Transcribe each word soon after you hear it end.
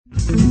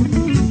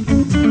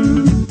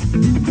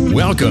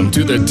Welcome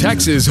to the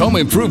Texas Home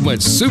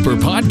Improvement Super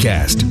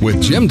Podcast with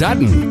Jim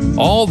Dutton.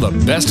 All the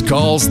best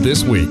calls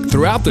this week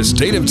throughout the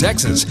state of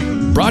Texas.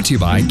 Brought to you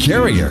by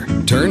Carrier.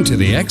 Turn to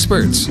the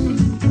experts.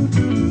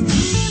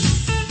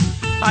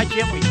 Hi,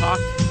 Jim. We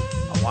talked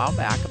a while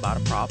back about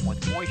a problem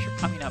with moisture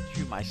coming up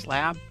through my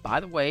slab.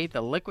 By the way,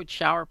 the liquid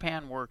shower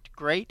pan worked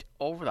great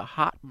over the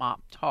hot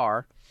mop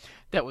tar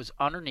that was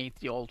underneath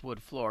the old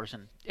wood floors.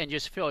 And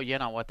just fill you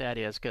in on what that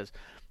is, because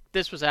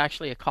this was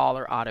actually a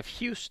caller out of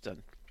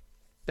Houston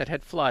that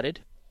had flooded.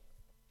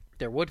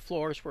 Their wood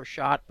floors were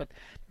shot, but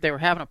they were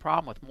having a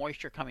problem with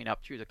moisture coming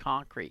up through the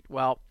concrete.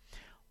 Well,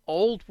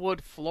 old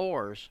wood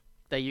floors,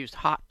 they used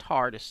hot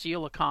tar to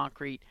seal the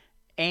concrete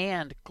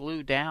and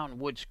glue down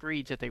wood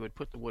screeds that they would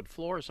put the wood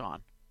floors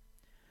on.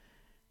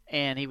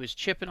 And he was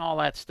chipping all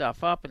that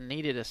stuff up and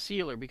needed a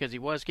sealer because he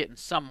was getting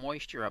some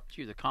moisture up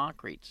through the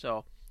concrete.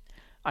 So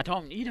I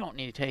told him, you don't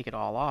need to take it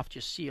all off,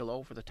 just seal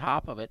over the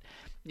top of it.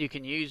 You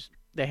can use,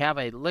 they have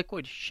a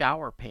liquid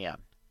shower pan,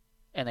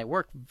 and they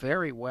work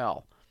very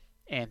well.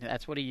 And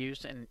that's what he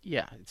used, and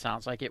yeah, it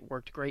sounds like it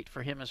worked great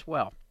for him as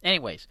well.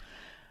 Anyways,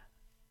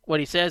 what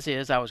he says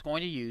is, I was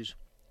going to use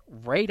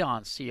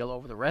Radon Seal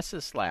over the rest of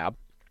the slab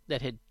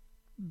that had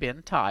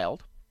been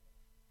tiled,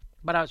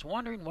 but I was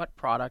wondering what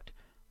product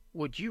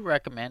would you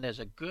recommend as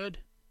a good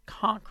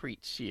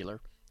concrete sealer,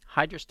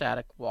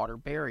 hydrostatic water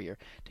barrier,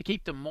 to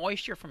keep the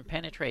moisture from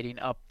penetrating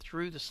up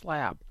through the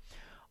slab.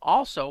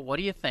 Also, what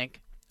do you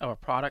think of a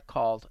product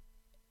called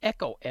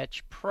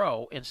Eco-Etch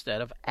Pro instead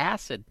of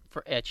acid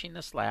for etching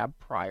the slab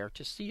prior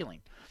to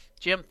sealing?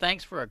 Jim,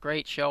 thanks for a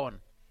great show and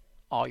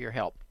all your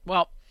help.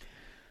 Well,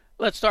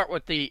 let's start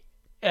with the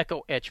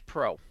Eco-Etch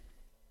Pro.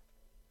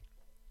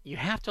 You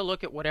have to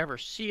look at whatever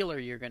sealer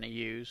you're going to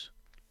use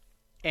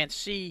and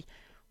see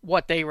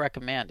what they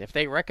recommend. If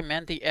they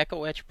recommend the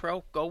Eco-Etch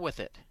Pro, go with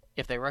it.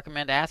 If they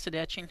recommend acid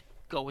etching,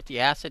 go with the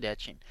acid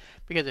etching.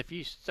 Because if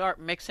you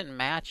start mixing and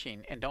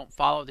matching and don't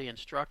follow the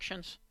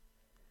instructions,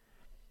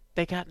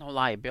 they got no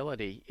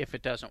liability if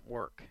it doesn't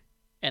work.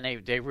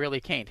 And they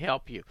really can't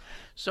help you.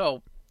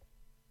 So,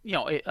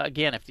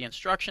 again, if the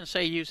instructions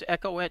say use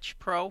Eco-Etch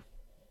Pro,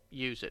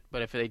 use it.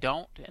 But if they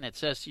don't and it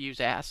says to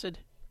use acid,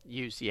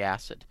 use the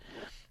acid.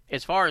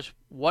 As far as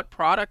what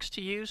products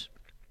to use,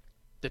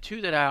 the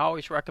two that I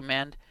always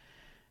recommend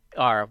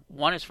are,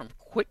 one is from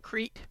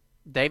Quikrete.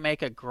 They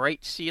make a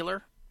great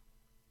sealer.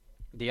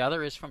 The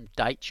other is from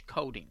Deitch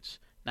Coatings.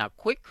 Now,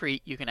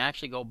 Quikrete you can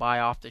actually go buy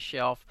off the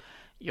shelf.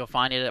 You'll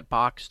find it at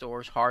box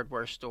stores,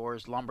 hardware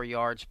stores, lumber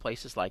yards,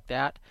 places like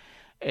that.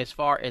 As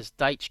far as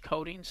Deitch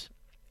Coatings,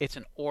 it's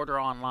an order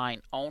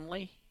online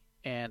only,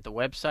 and the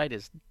website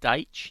is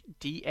Deitch,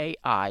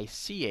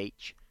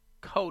 D-A-I-C-H,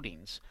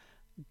 coatings.com.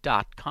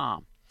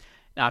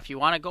 Now, if you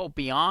want to go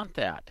beyond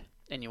that,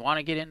 and you want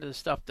to get into the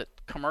stuff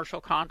that commercial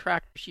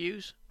contractors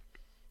use,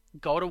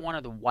 go to one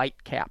of the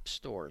white cap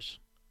stores.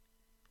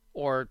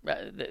 Or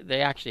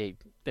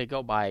they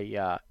go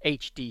by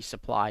HD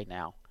Supply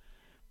now,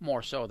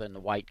 more so than the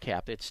white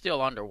cap. It's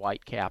still under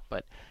white cap,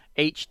 but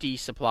HD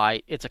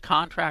Supply, it's a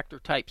contractor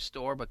type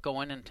store, but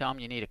go in and tell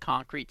them you need a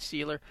concrete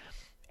sealer,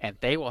 and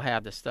they will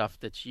have the stuff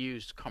that's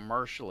used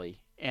commercially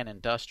and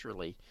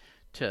industrially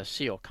to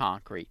seal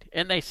concrete.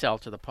 And they sell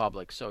to the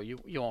public, so you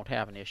won't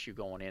have an issue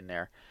going in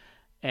there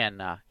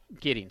and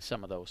getting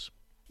some of those.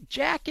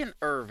 Jack in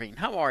Irving,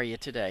 how are you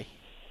today?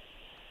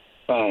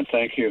 Fine,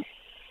 thank you.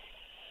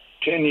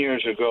 10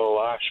 years ago,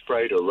 I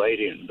sprayed a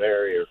radiant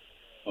barrier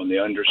on the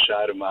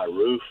underside of my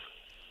roof.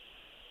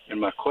 And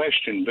my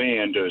question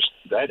being, does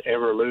that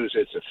ever lose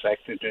its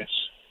effectiveness?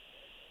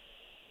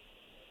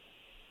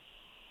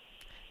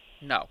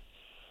 No.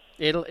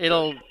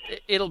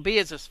 It'll be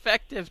as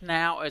effective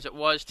now as it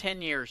was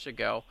 10 years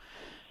ago.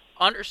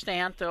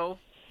 Understand, though,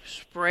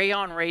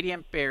 spray-on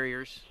radiant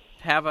barriers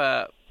have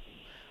a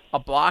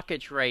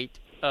blockage rate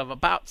of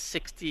about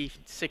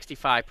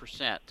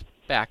 65%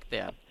 back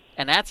then.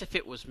 And that's if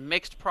it was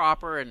mixed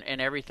proper and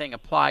everything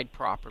applied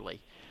properly.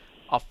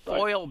 A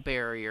foil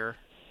barrier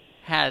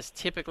has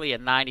typically a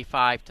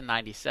 95 to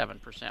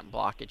 97%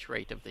 blockage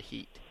rate of the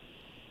heat.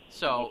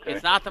 So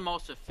It's not the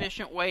most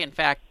efficient way. In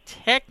fact,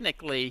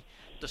 technically,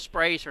 the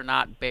sprays are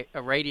not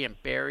a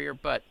radiant barrier,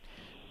 but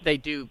they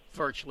do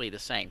virtually the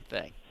same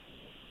thing.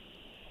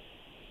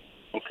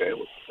 Okay,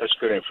 well, that's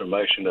good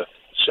information. The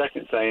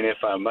second thing,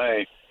 if I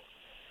may,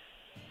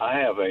 I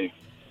have a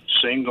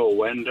single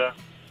window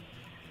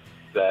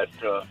that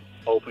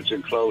opens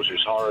and closes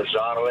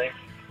horizontally.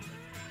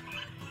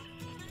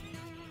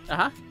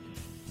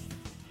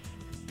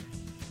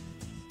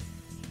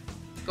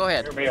 Go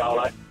ahead. Hear me? All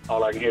I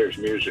can hear is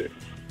music.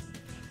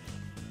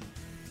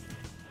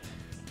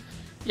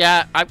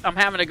 Yeah, I'm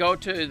having to go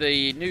to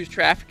the news,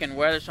 traffic, and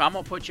weather, so I'm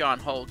going to put you on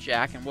hold,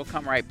 Jack, and we'll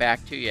come right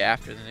back to you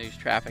after the news,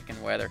 traffic,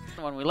 and weather.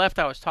 When we left,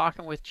 I was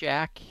talking with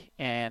Jack,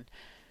 and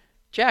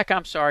Jack,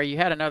 I'm sorry, you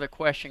had another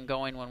question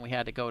going when we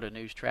had to go to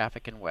news,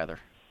 traffic, and weather.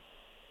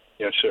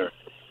 Yes, sir.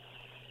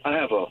 I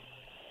have a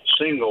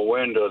single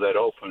window that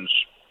opens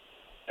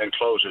and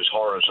closes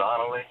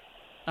horizontally.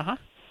 Uh-huh.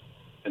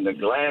 And the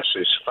glass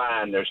is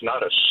fine. There's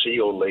not a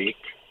seal leak.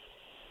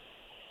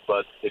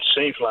 but it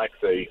seems like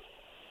the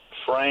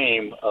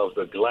frame of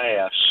the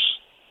glass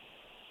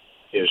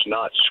is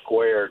not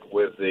squared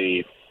with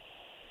the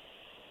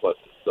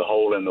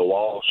hole in the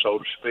wall, so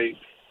to speak.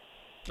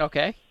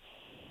 Okay.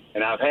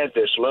 And I've had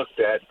this looked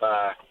at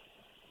by,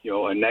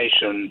 a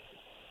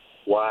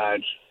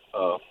nationwide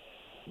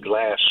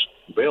glass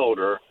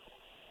builder,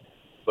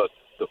 but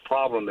the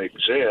problem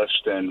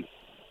exists, and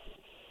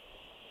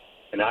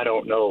I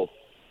don't know,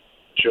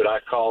 should I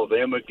call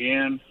them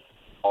again,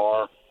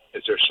 or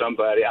is there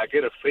somebody? I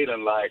get a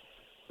feeling like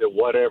that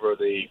whatever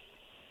the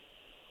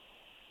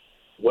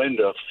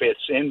window fits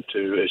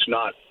into is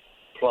not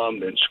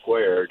plumbed and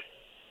squared.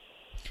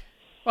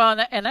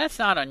 Well, and that's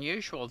not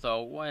unusual,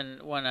 though,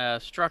 when a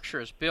structure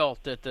is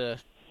built, that the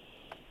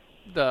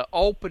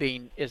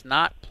opening is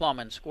not plumb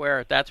and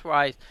square. That's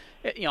why,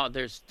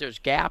 there's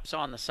gaps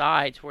on the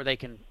sides where they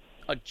can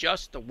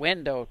adjust the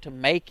window to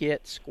make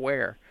it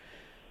square.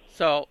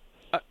 So,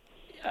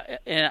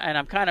 and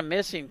I'm kind of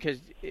missing,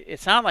 because it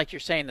sounds like you're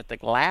saying that the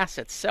glass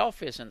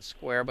itself isn't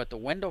square, but the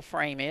window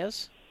frame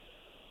is?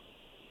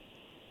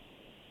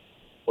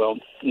 Well,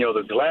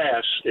 the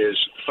glass is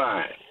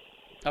fine.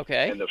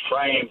 Okay. And the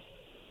frame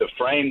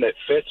that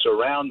fits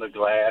around the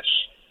glass,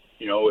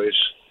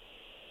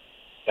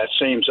 that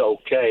seems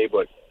okay,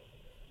 but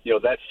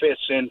that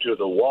fits into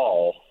the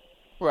wall.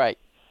 Right.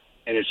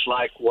 And it's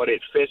like what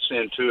it fits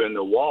into in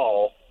the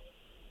wall,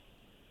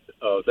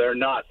 they're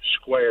not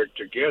squared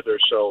together,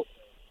 so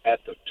at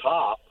the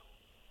top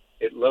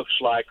it looks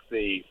like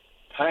the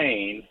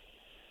pane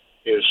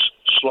is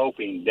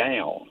sloping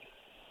down.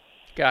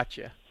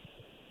 Gotcha.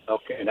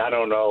 Okay, and I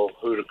don't know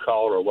who to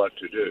call or what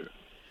to do.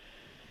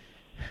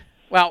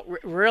 Well,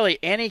 really,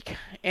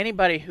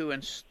 anybody who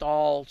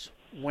installs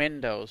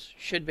Windows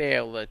should be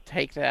able to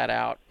take that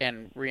out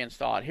and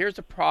reinstall it. Here's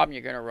the problem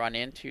you're going to run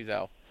into,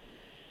 though.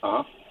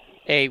 Uh-huh.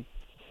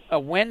 A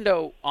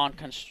window on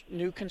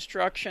new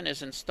construction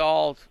is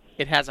installed.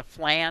 It has a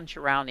flange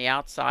around the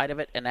outside of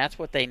it, and that's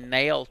what they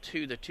nail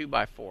to the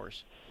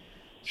 2x4s.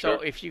 Sure.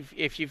 So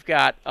if you've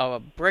got a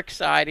brick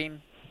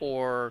siding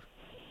or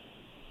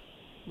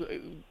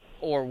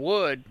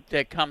wood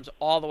that comes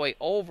all the way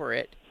over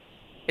it,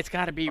 it's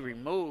got to be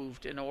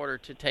removed in order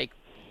to take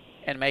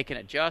and make an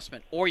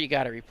adjustment, or you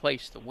got to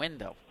replace the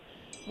window.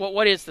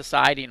 What is the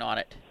siding on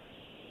it?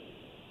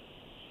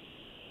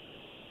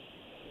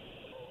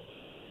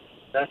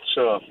 That's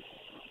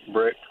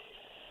brick.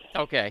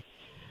 Okay.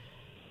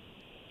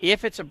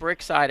 If it's a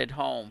brick-sided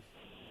home,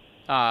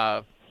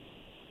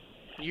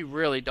 you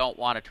really don't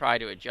want to try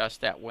to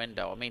adjust that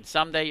window. I mean,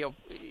 someday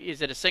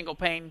is it a single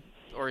pane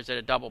or is it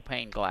a double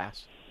pane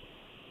glass?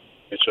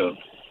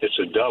 It's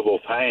a double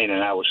pane,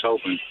 and I was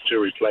hoping to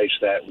replace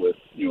that with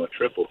a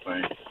triple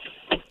pane.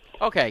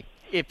 Okay,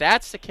 if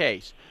that's the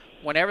case,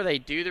 whenever they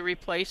do the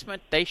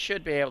replacement, they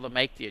should be able to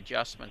make the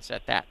adjustments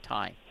at that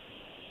time.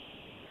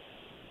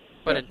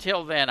 But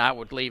until then, I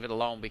would leave it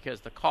alone,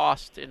 because the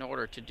cost in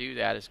order to do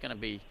that is going to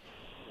be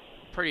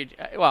pretty.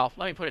 Well,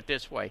 let me put it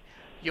this way: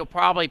 you'll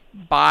probably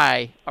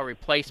buy a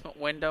replacement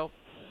window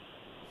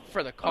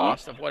for the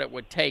cost of what it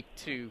would take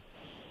to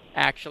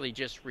actually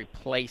just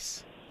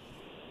replace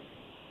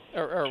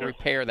or Sure.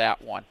 repair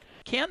that one.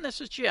 Ken, this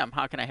is Jim.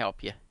 How can I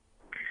help you?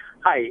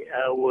 Hi,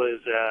 I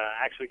was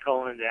actually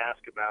calling to ask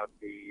about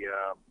the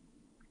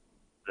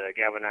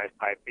galvanized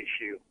pipe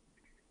issue.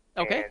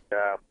 Okay.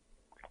 And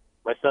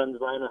my son's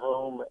buying a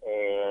home,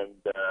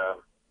 and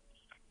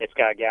it's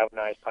got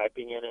galvanized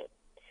piping in it.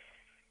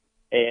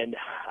 And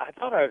I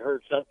thought I'd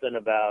heard something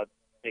about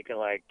they can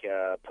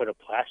put a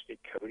plastic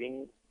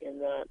coating in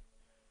that.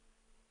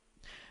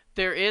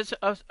 There is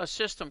a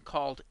system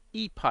called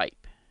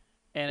E-pipe,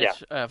 and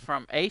it's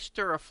from Ace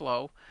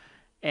Duraflow.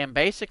 And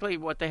basically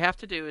what they have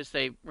to do is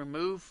they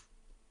remove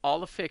all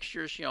the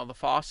fixtures, the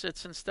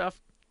faucets and stuff.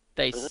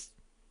 They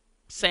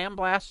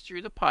sandblast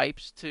through the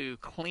pipes to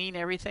clean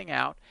everything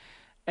out,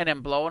 and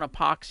then blow an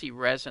epoxy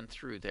resin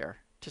through there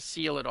to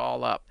seal it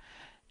all up.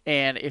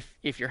 And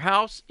if your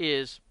house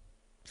is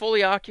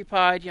fully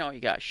occupied, you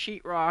got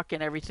sheetrock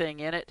and everything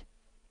in it,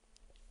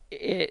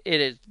 it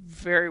is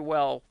very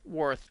well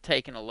worth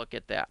taking a look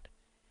at that.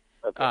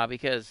 Okay.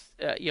 Because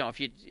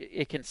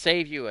it can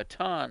save you a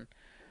ton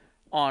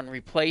on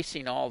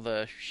replacing all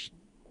the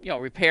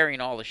repairing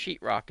all the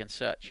sheetrock and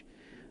such.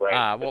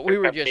 Right. What we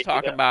were just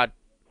talking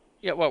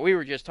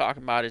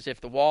about is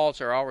if the walls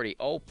are already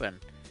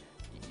open,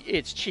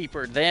 it's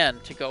cheaper then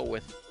to go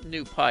with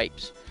new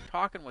pipes.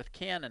 Talking with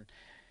Ken, and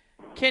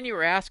Ken, you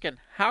were asking,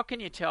 how can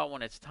you tell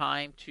when it's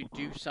time to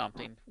do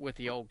something with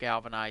the old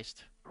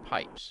galvanized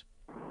pipes?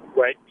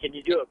 Right. Can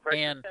you do a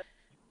pressure test?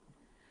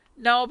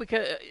 No,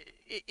 because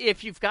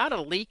if you've got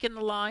a leak in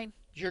the line,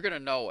 you're going to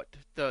know it.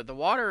 The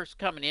water is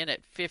coming in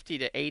at 50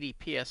 to 80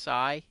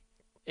 psi,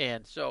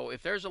 and so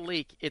if there's a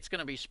leak, it's going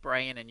to be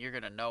spraying, and you're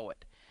going to know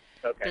it.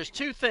 Okay. There's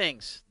two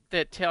things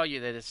that tell you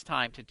that it's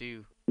time to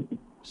do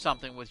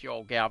something with your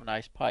old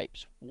galvanized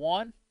pipes.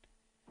 One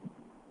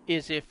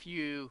is if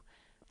you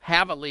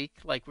have a leak,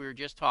 like we were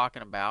just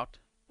talking about,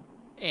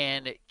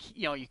 and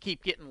you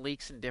keep getting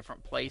leaks in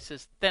different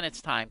places, then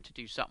it's time to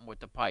do something with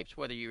the pipes,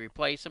 whether you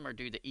replace them or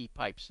do the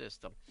E-pipe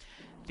system.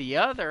 The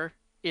other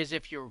is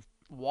if your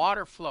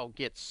water flow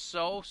gets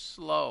so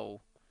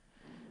slow,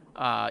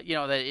 that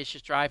it's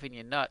just driving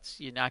you nuts.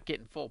 You're not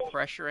getting full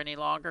pressure any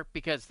longer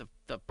because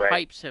the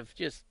pipes have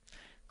just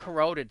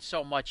corroded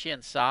so much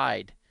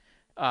inside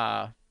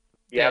that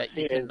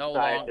you can no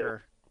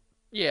longer.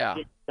 Yeah. I've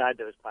inside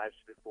those pipes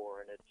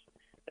before, and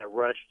that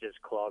rush just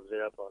clogs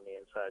it up on the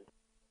inside.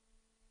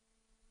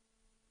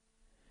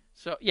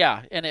 So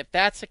yeah, and if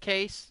that's the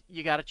case,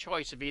 you got a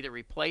choice of either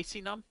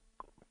replacing them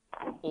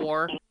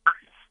or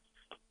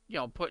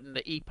putting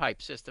the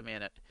E-pipe system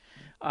in it.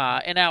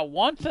 And now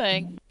one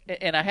thing,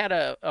 and I had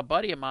a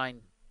buddy of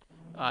mine,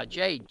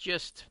 Jay,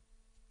 just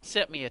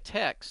sent me a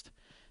text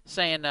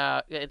saying,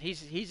 and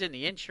he's in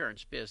the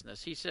insurance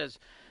business. He says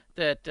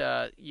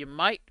that you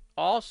might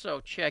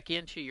also check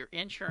into your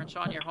insurance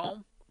on your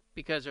home,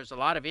 because there's a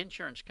lot of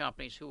insurance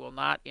companies who will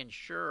not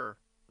insure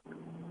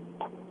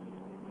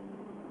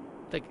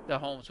the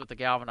homes with the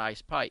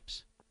galvanized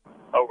pipes.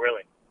 Oh,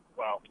 really?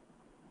 Wow.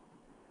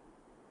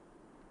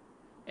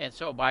 And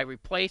so by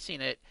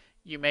replacing it,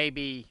 you may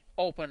be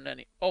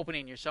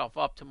opening yourself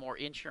up to more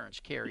insurance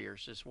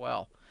carriers as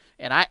well.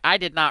 And I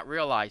did not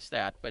realize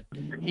that, but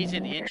he's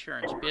in the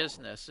insurance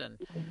business, and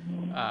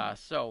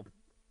so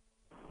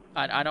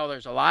I know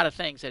there's a lot of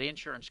things that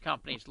insurance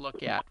companies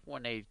look at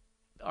when they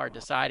are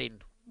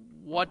deciding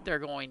what they're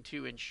going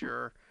to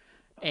insure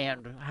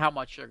and how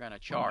much they're going to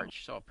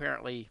charge. So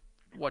apparently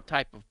what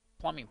type of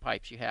plumbing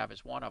pipes you have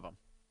is one of them.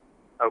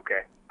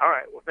 Okay. All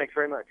right. Well, thanks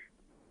very much.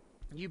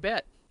 You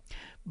bet.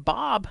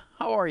 Bob,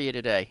 how are you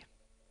today?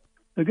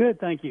 Good,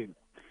 thank you.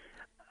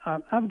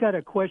 I've got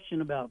a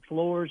question about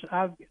floors.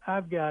 I'm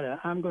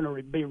going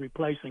to be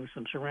replacing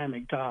some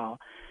ceramic tile,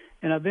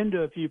 and I've been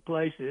to a few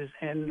places,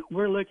 and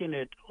we're looking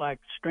at like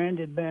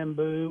stranded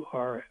bamboo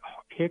or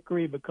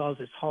hickory because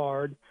it's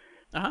hard.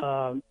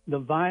 Uh-huh. The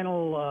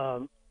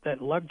vinyl,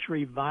 that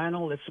luxury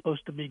vinyl, it's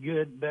supposed to be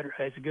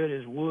as good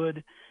as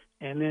wood,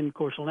 and then of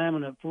course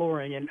laminate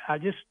flooring. And I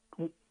just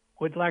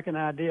would like an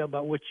idea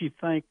about what you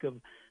think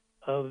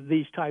of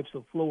these types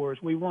of floors.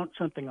 We want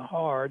something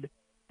hard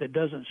that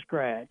doesn't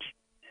scratch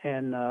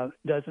and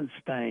doesn't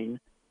stain.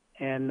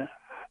 And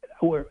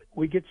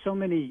we get so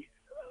many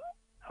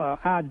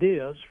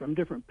ideas from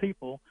different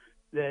people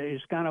that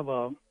it's kind of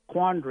a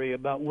quandary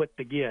about what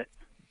to get.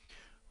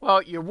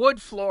 Well, your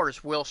wood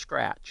floors will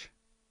scratch.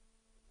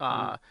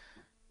 The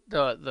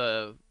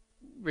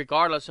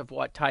regardless of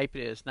what type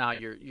it is. Now,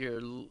 your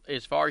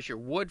as far as your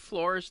wood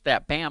floors,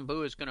 that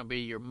bamboo is going to be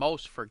your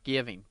most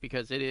forgiving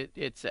because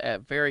it's a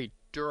very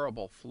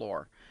durable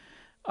floor.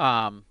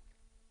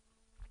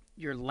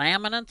 Your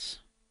laminates,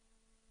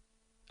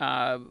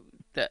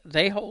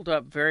 they hold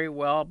up very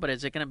well, but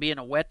is it going to be in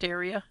a wet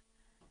area?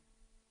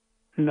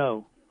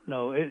 No,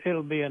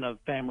 it'll be in a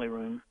family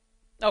room.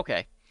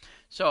 Okay,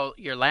 so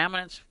your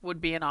laminates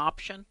would be an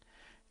option.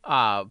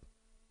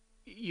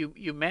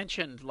 You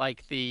mentioned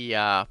like the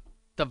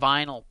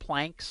vinyl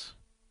planks.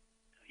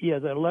 Yeah,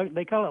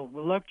 they call it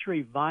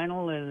luxury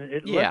vinyl, and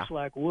it looks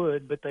like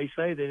wood, but they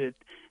say that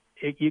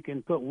you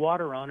can put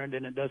water on it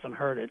and it doesn't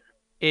hurt it.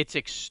 It's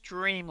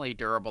extremely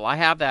durable. I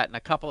have that in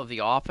a couple of the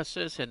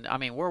offices, and I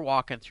mean we're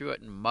walking through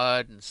it in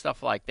mud and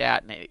stuff like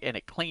that, and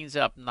it cleans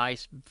up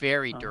nice,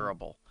 very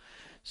durable.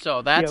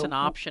 So that's an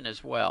option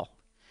as well.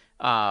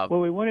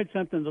 Well, we wanted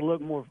something to look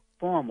more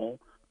formal,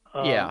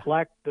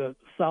 like the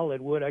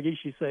solid wood. I guess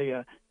you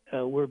say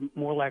we're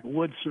more like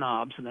wood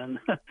snobs than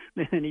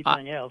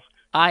anything else.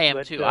 I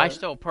am too. I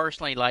still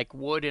personally like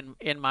wood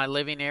in my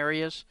living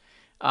areas.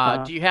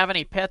 Do you have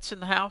any pets in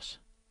the house?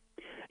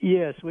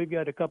 Yes, we've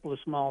got a couple of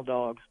small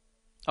dogs.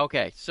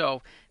 Okay,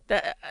 so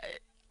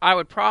I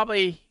would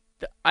probably,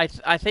 I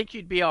think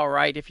you'd be all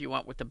right if you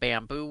went with the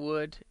bamboo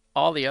wood.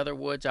 All the other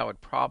woods I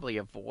would probably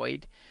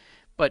avoid.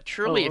 But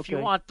truly, if you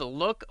want the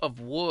look of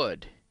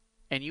wood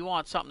and you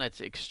want something that's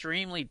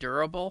extremely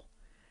durable,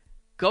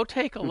 go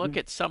take a look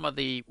at some of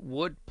the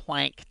wood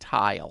plank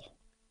tile.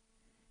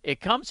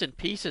 It comes in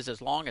pieces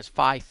as long as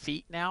 5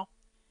 feet now.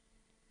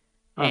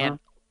 And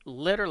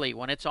literally,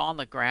 when it's on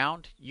the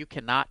ground, you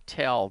cannot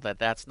tell that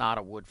that's not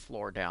a wood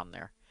floor down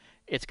there.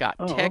 It's got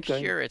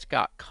texture, it's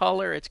got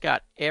color, it's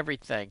got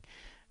everything.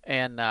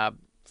 And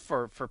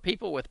for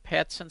people with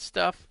pets and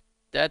stuff,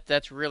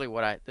 that's really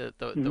what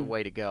the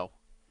way to go.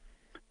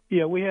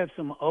 Yeah, we have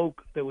some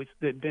oak that's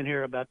been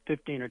here about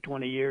 15 or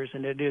 20 years,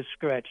 and it is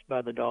scratched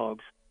by the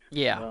dogs.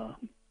 Yeah.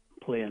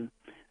 Playing.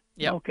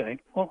 Yeah. Okay.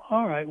 Well,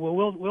 all right. Well,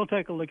 we'll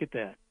take a look at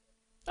that.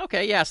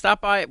 Okay, yeah,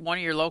 stop by one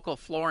of your local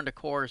Floor and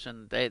Decors,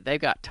 and they've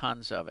got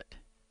tons of it.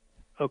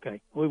 Okay,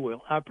 we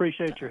will. I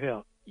appreciate your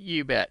help.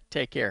 You bet.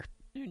 Take care.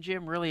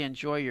 Jim, really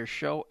enjoy your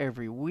show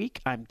every week.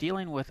 I'm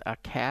dealing with a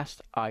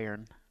cast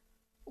iron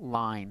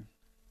line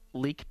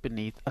leak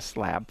beneath a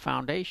slab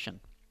foundation.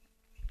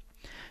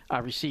 I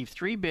received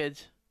 3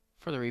 bids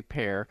for the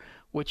repair,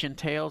 which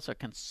entails a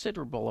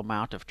considerable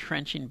amount of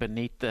trenching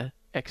beneath the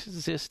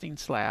existing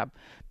slab.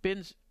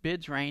 Bids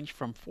range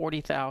from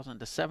 $40,000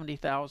 to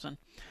 $70,000.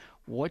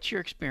 What's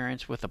your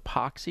experience with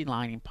epoxy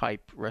lining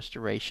pipe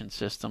restoration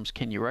systems?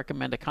 Can you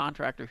recommend a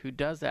contractor who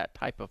does that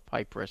type of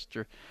pipe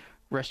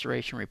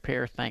restoration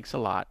repair? Thanks a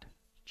lot,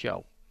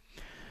 Joe.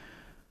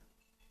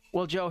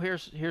 Well, Joe,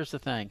 here's the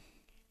thing.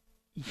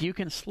 You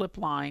can slip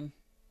line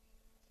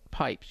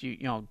pipes, you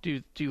know,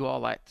 do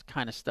all that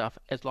kind of stuff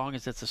as long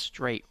as it's a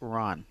straight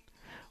run.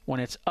 When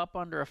it's up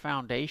under a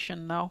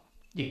foundation, though,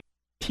 you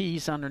got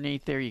T's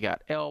underneath there, you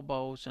got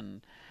elbows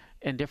and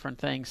different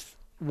things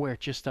where it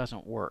just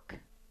doesn't work.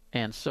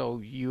 And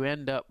so you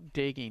end up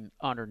digging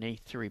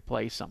underneath to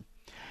replace them.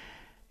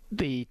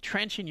 The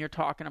trenching you're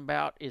talking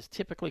about is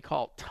typically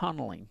called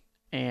tunneling.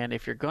 And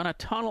if you're going to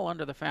tunnel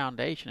under the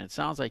foundation, it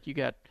sounds like you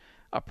got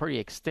a pretty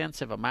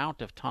extensive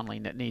amount of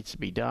tunneling that needs to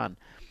be done.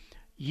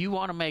 You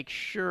want to make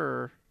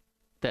sure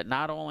that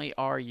not only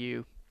are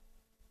you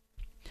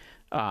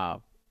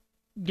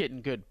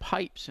getting good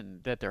pipes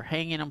and that they're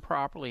hanging them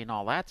properly and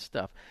all that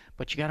stuff,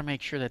 but you got to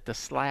make sure that the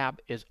slab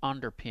is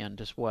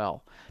underpinned as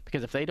well.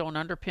 Because if they don't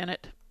underpin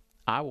it,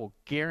 I will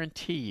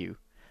guarantee you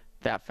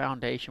that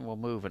foundation will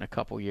move in a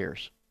couple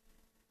years,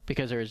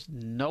 because there's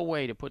no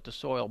way to put the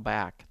soil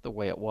back the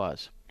way it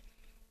was.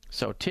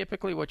 So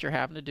typically what you're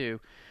having to do,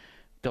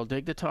 they'll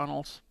dig the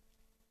tunnels,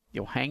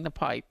 you'll hang the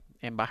pipe,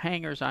 and by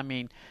hangers I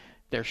mean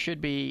there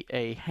should be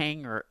a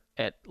hanger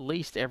at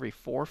least every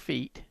 4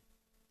 feet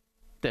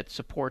that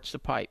supports the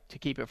pipe to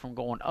keep it from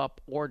going up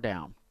or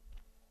down.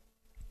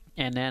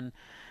 And then,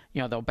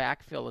 you know, they'll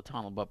backfill the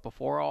tunnel, but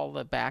before all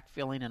the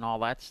backfilling and all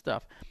that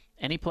stuff,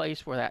 any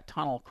place where that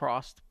tunnel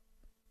crossed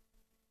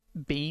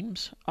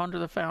beams under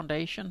the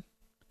foundation,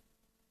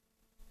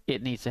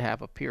 it needs to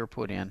have a pier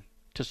put in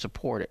to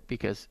support it,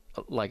 because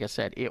like I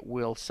said, it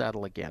will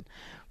settle again.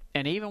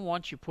 And even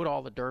once you put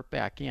all the dirt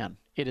back in,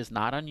 it is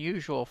not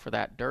unusual for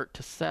that dirt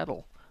to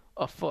settle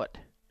a foot,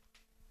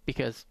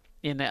 because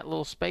in that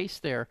little space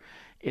there,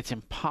 it's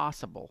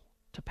impossible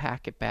to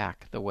pack it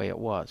back the way it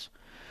was.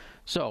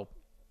 So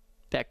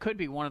that could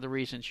be one of the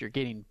reasons you're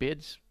getting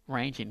bids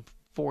ranging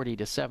 40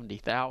 to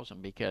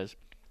 70,000, because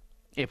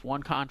if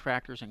one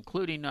contractor's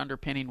including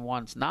underpinning,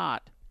 one's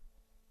not,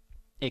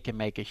 it can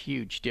make a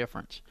huge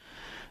difference.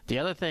 The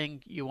other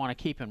thing you want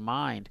to keep in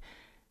mind,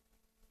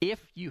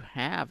 if you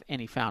have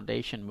any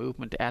foundation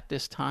movement at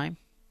this time,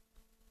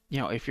 you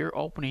know, if you're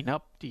opening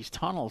up these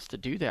tunnels to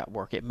do that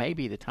work, it may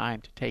be the time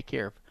to take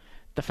care of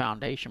the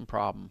foundation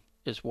problem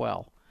as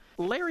well.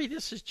 Larry,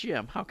 this is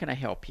Jim. How can I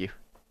help you?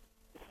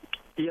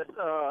 Yes,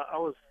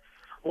 I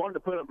wanted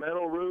to put a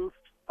metal roof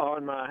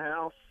on my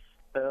house.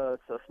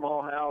 It's a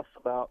small house,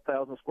 about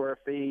 1,000 square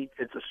feet.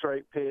 It's a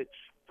straight pitch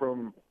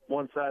from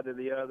one side to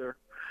the other,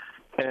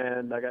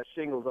 and I got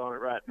shingles on it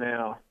right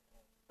now.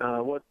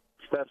 What's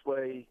the best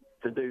way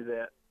to do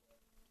that?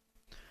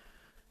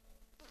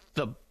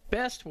 The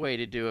best way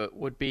to do it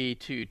would be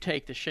to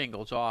take the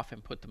shingles off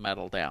and put the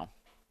metal down.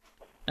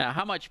 Now,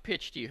 how much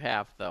pitch do you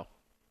have, though?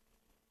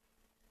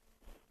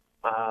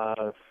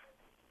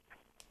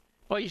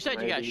 Well, you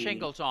said you got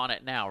shingles on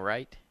it now,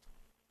 right?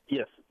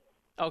 Yes.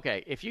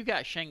 Okay, if you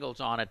got shingles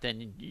on it,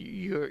 then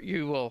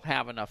you will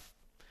have enough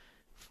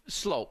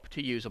slope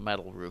to use a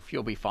metal roof.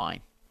 You'll be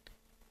fine.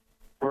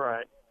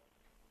 Right.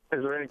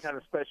 Is there any kind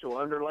of special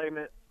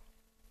underlayment?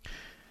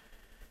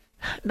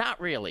 Not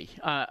really.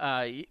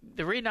 The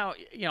reason now,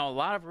 you know, a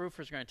lot of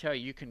roofers are going to tell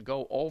you can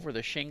go over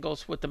the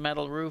shingles with the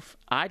metal roof.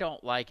 I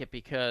don't like it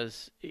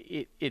because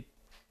it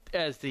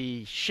as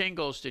the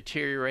shingles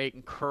deteriorate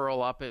and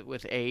curl up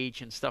with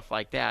age and stuff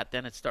like that,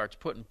 then it starts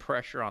putting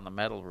pressure on the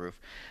metal roof.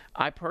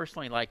 I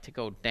personally like to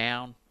go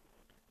down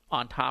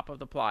on top of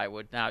the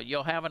plywood. Now,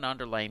 you'll have an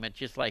underlayment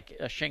just like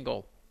a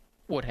shingle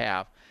would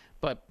have,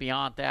 but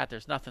beyond that,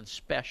 there's nothing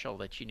special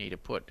that you need to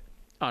put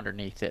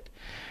underneath it.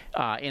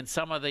 In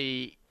some of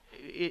the,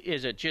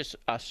 is it just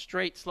a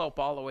straight slope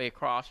all the way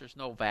across? There's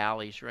no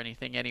valleys or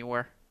anything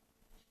anywhere?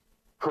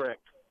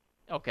 Correct.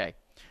 Okay.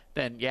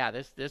 Then, yeah,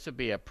 this would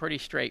be a pretty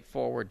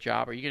straightforward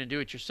job. Are you going to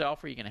do it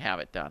yourself, or are you going to have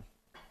it done?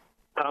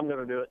 I'm going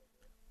to do it.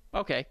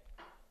 Okay.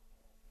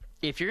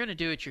 If you're going to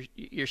do it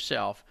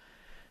yourself,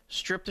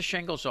 strip the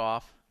shingles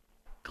off,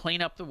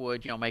 clean up the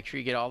wood, you know, make sure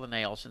you get all the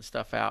nails and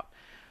stuff out.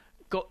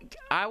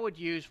 I would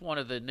use one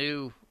of the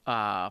new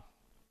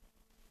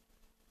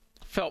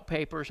felt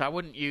papers. I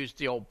wouldn't use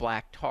the old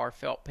black tar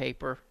felt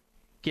paper.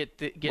 Get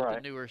the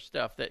newer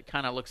stuff that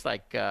kind of looks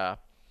like, well,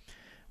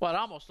 it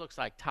almost looks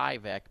like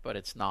Tyvek, but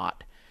it's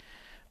not.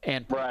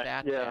 And put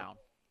that down.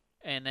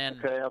 And then,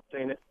 okay, I've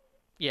seen it.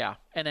 Yeah,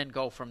 and then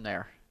go from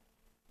there.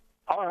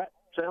 All right,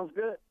 sounds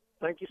good.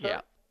 Thank you, sir.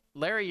 Yeah,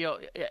 Larry,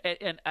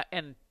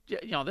 and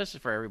you know, this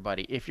is for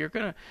everybody. If you're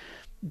gonna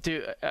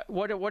do,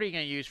 what are you going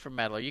to use for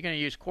metal? Are you going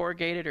to use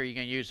corrugated, or are you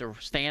going to use a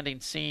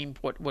standing seam?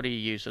 What are you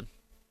using?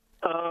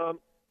 I'm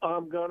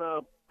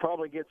gonna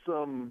probably get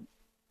some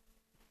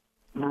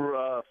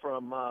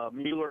from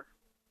Mueller.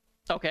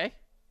 Okay.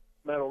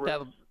 Metal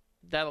roofs.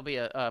 That'll be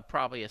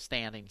probably a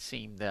standing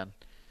seam then.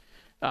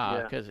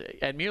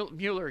 And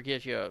Mueller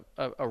gives you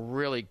a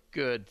really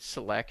good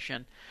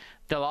selection.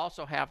 They'll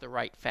also have the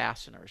right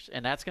fasteners,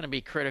 and that's going to be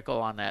critical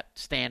on that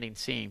standing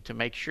seam to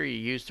make sure you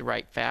use the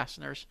right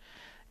fasteners.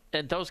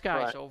 And those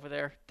guys Right. over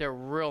there, they're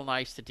real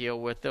nice to deal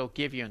with. They'll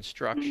give you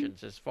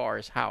instructions as far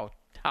as how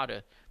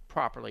to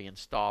properly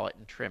install it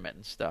and trim it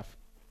and stuff.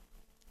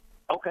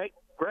 Okay,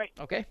 great.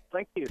 Okay?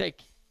 Thank you.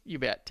 You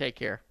bet. Take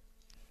care.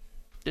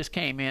 This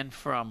came in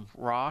from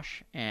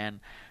Rosh, and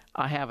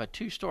I have a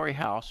 2-story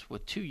house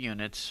with 2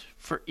 units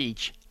for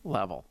each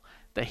level.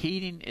 The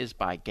heating is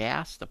by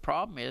gas. The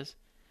problem is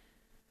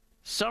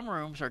some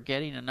rooms are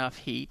getting enough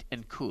heat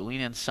and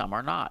cooling and some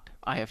are not.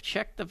 I have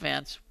checked the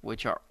vents,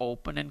 which are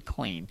open and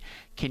clean.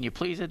 Can you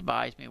please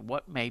advise me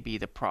what may be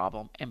the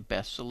problem and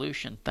best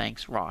solution?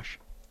 Thanks, Rosh.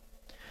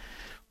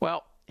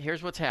 Well,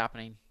 here's what's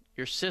happening.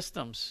 Your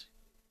systems,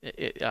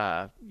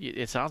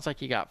 it sounds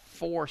like you got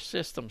 4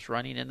 systems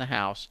running in the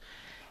house.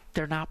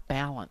 They're not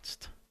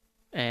balanced.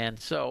 And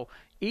so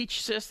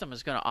each system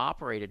is going to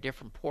operate a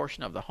different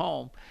portion of the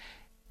home.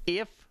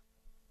 If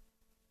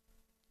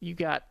you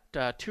got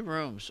 2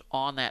 rooms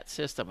on that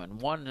system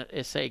and one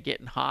is, say,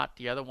 getting hot,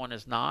 the other one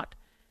is not,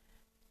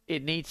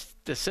 the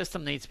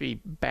system needs to be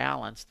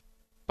balanced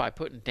by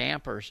putting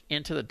dampers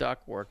into the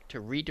ductwork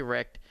to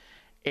redirect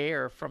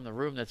air from the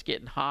room that's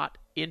getting hot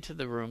into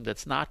the room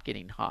that's not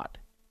getting hot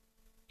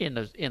in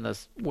the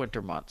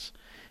winter months.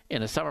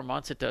 In the summer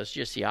months, it does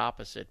just the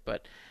opposite.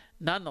 But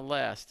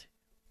nonetheless,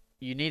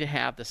 you need to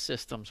have the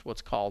systems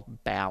what's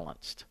called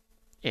balanced.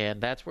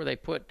 And that's where they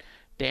put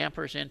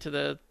dampers into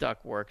the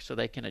ductwork so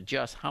they can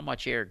adjust how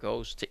much air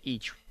goes to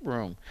each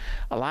room.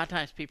 A lot of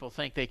times people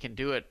think they can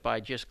do it by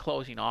just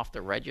closing off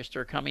the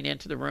register coming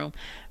into the room.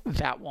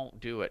 That won't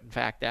do it. In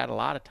fact, that a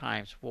lot of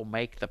times will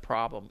make the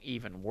problem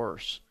even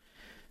worse.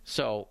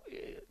 So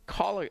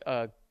call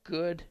a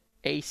good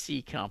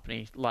AC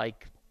company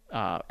like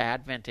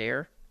Advent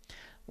Air.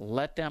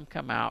 Let them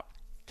come out,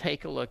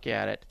 take a look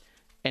at it,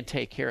 and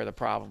take care of the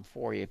problem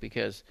for you,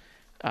 because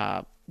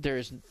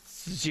there's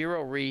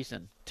zero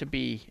reason to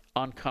be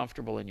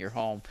uncomfortable in your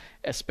home,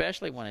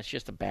 especially when it's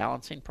just a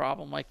balancing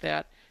problem like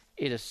that.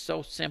 It is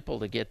so simple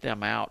to get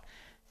them out,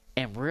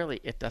 and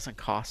really it doesn't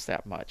cost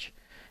that much.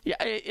 Yeah,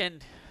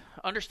 and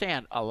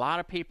understand, a lot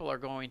of people are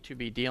going to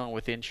be dealing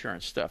with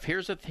insurance stuff.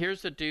 Here's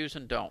the do's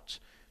and don'ts.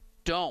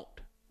 Don't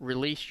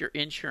release your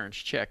insurance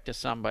check to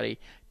somebody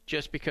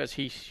just because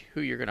he's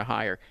who you're going to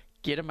hire.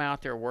 Get them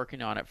out there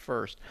working on it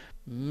first.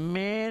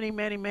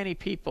 Many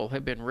people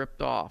have been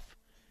ripped off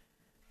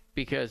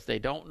because they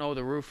don't know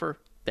the roofer.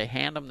 They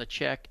hand them the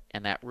check,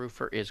 and that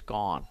roofer is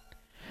gone.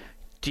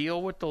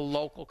 Deal with the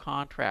local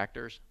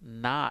contractors,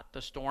 not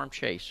the storm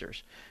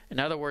chasers. In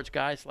other words,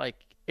 guys like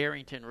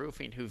Arrington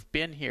Roofing, who've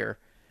been here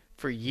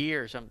for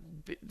years.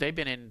 They've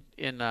been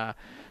in the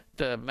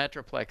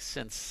Metroplex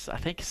since, I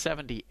think,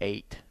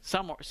 78,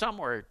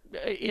 somewhere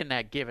in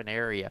that given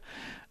area,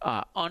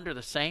 under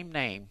the same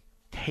name,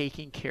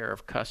 taking care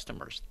of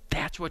customers.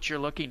 That's what you're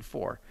looking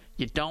for.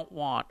 You don't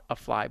want a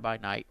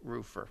fly-by-night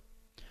roofer.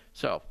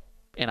 So,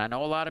 and I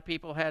know a lot of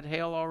people had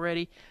hail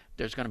already.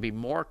 There's going to be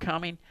more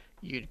coming.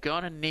 You're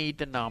going to need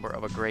the number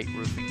of a great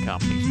roofing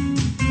company.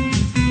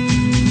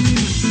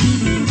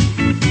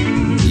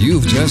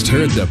 You've just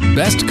heard the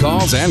best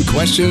calls and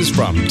questions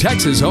from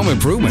Texas Home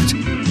Improvement.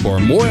 For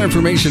more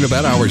information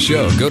about our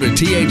show, go to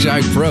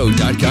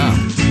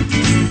thipro.com.